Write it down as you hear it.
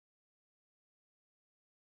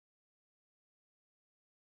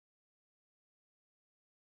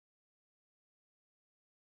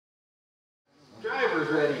drivers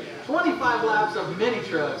ready. 25 laps of mini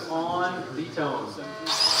trucks on the tones.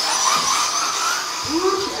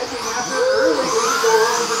 Ooh, checking after early. We can go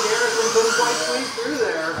over for Garrison. Couldn't quite squeeze through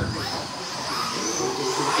there.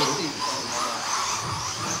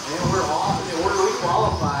 And we're off in the order we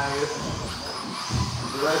qualified.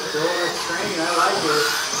 Right, still in this train. I like it.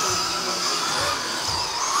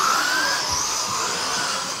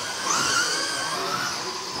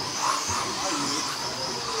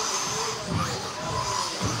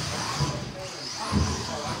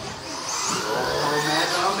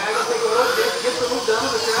 Done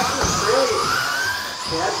with the track is great.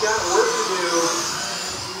 Chad's got work to do.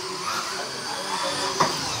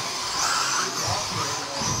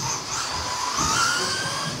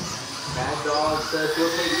 Mad Dog says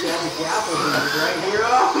he'll take Chad to Gapplebees right here.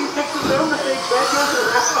 Oh, he makes his own mistake. Chad goes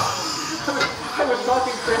around. I was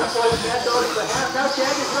talking crap while Mad Dog is the half. Now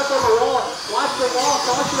Chad gets stuck on the wall. Watch the wall.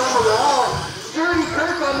 Caution on the wall. Dirty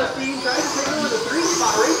Kirk on the scene. Tries to take over the 3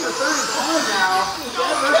 spot. Race for third and time now.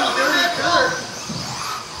 Chad versus Dirty Kirk.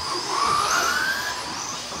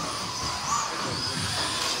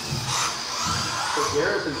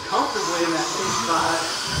 Garrison comfortably in that 2 spot.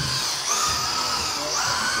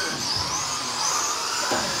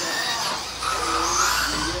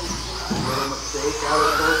 Little mistake out of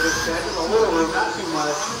the first catch. Just a little room, not too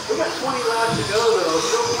much. We got 20 laps to go though.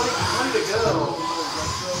 Still 20 to go.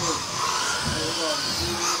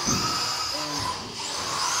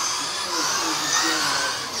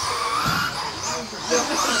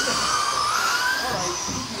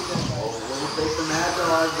 Takes the Mad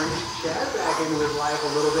Dog, brings Chad back into his life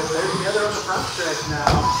a little bit. They're together on the front stretch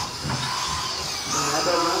now. And Mad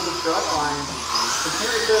Dog runs the truck line.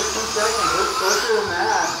 Continue says 2 seconds. Looks closer than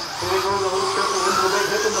that. Here we go with a little triple window,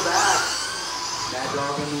 big hip in the back. Mad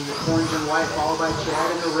Dog in the orange and white, followed by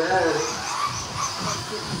Chad in the red.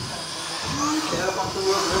 Chad up onto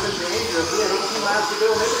the living dangerous. We had 18 laps to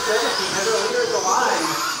go, maybe 17. Head over here at the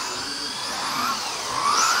line.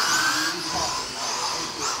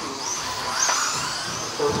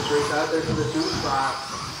 Closest race out there for the 2 spot.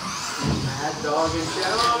 Mad Dog and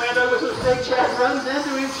Chad. Oh, Mad Dog was a mistake. Chad runs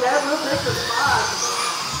into him. Chad will take the spot.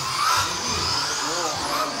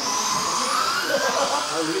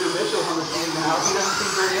 Our leader Mitchell on the scene now. He doesn't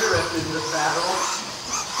seem very interested in this battle.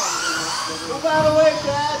 Move out of the way,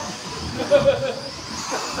 Chad.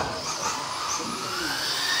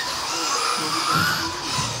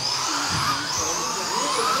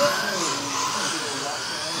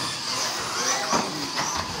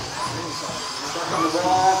 On the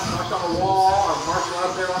wall, march on the wall, or marshal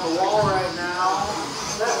out there on the wall right now.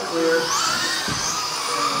 That's clear.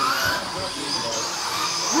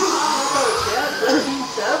 How about Chad? 13-7.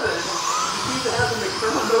 He seems to have some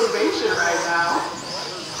external motivation right now.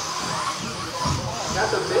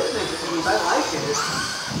 Got the business teams. I like it. He's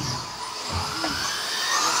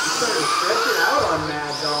starting to stretch it out on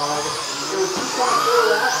Mad Dog. It was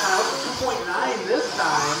 2.4 last time, 2.9 this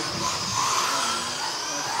time.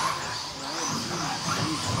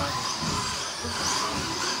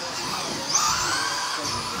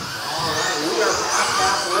 We are past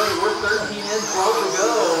halfway. We're 13 in, 12 to go.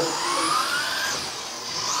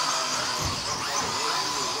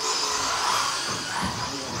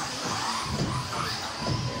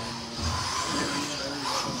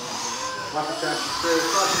 Lots of traction straight,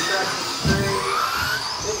 lots of traction straight.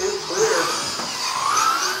 It is clear.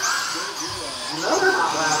 Another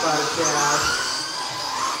hot lap out of Chad.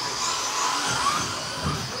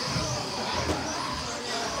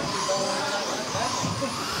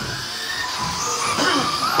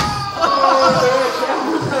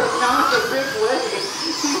 A big way.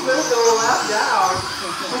 He's going to go a lap down.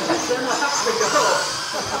 10 laps to go.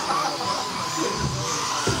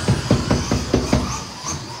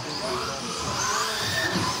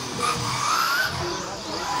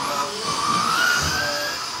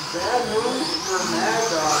 Bad moves for Mad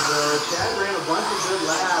Dog though. Chad ran a bunch of good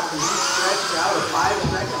laps and he's stretched out a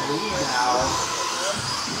 5-second lead now.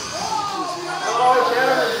 Oh, Chad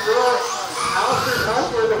on his roof. Alistair's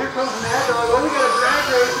hustler, but here comes Mad Dog. Oh, we got a drag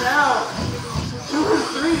race now. 2 and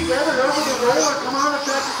 3 together over the roller. Come on, the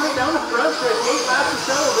track to straight down the front stretch. 8 laps to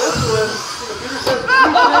settle this one. The Peter says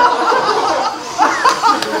 3 minutes.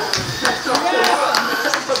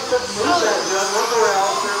 Move that, John. One more,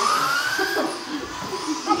 Alistair.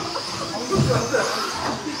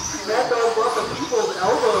 Mad Dog brought the people's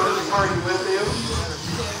elbow to the party with him.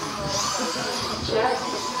 Chad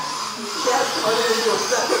punted into a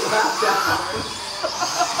second lap down.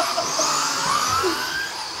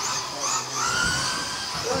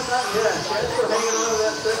 Well, not yet. Chad's still hanging on to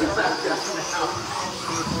that second lap down now.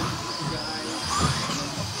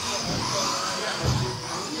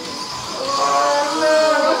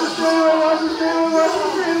 straightaway, watch the straightaway, watch the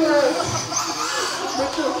straightaway.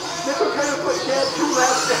 Mitchell trying to put Chad 2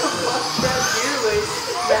 laps down, watch Chad dearly.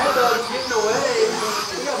 Mad Dog's getting away.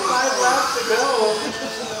 We got 5 laps to go.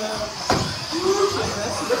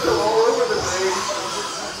 Mitchell all over the race.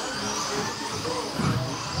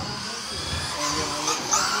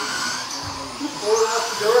 4 laps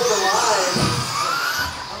to go at the line.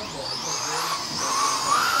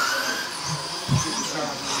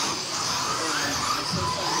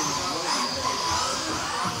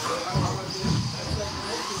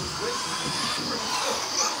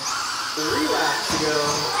 Go.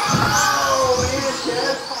 Oh man,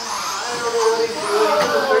 Chad. I don't know what he's doing.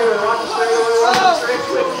 Watch the straightaway, watch the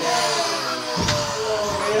straightaway.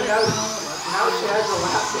 Oh man, now Chad's a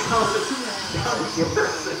lap down to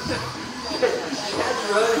Garrison. Chad's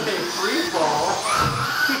running a free fall.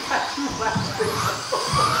 He got 2 laps to go.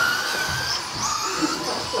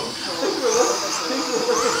 Things were looking so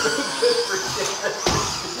good for Chad.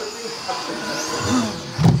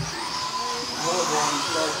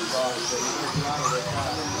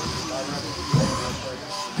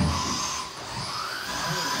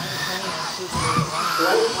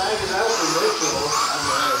 White flag is out for Mitchell.